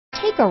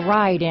Take a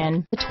ride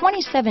in the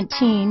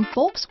 2017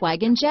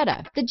 Volkswagen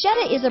Jetta. The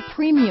Jetta is a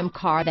premium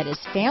car that is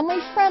family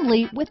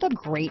friendly with a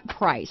great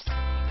price.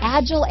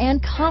 Agile and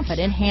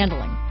confident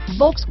handling.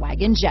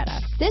 Volkswagen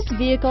Jetta. This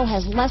vehicle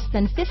has less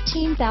than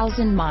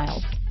 15,000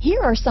 miles.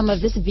 Here are some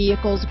of this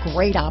vehicle's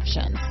great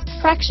options: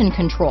 traction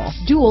control,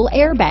 dual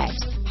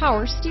airbags,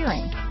 power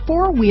steering,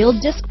 four-wheel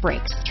disc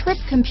brakes, trip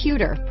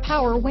computer,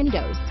 power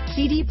windows,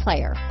 CD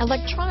player,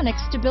 electronic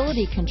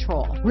stability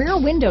control,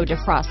 rear window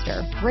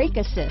defroster, brake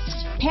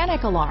assist,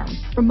 panic alarm,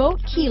 remote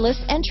keyless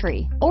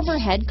entry,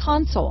 overhead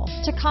console,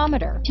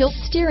 tachometer, tilt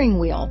steering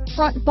wheel,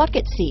 front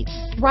bucket seats,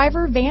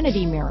 driver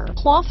vanity mirror,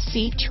 cloth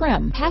seat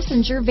trim,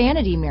 passenger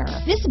vanity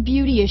mirror. This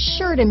beauty is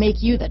sure to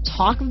make you the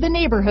talk of the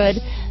neighborhood,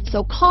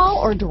 so call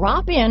or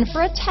drop in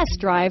for a test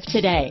drive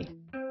today.